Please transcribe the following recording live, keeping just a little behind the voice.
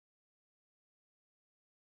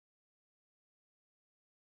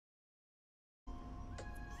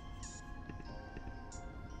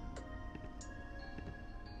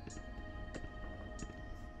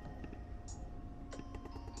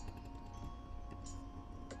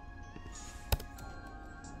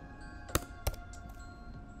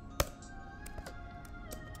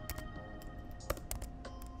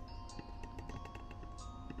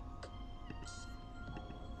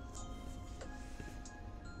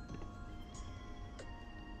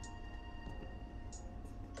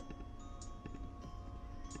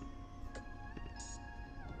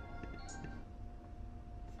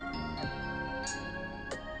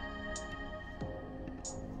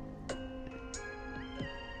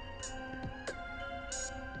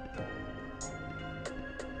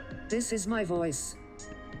This is my voice.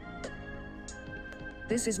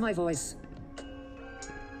 This is my voice.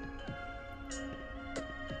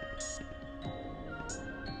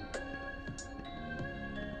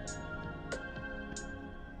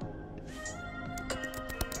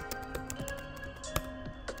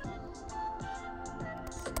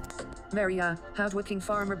 Maria, hardworking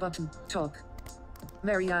farmer button, talk.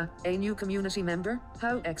 Maria, a new community member,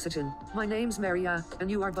 how exciting. My name's Maria, and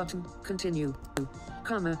you are button, continue.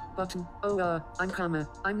 Comma, button,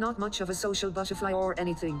 I'm not much of a social butterfly or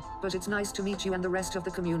anything, but it's nice to meet you and the rest of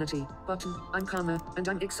the community. Button, and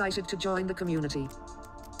I'm excited to join the community.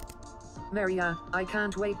 Maria, I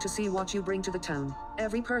can't wait to see what you bring to the town.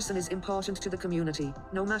 Every person is important to the community,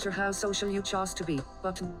 no matter how social you chose to be.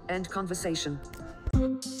 Button, end conversation.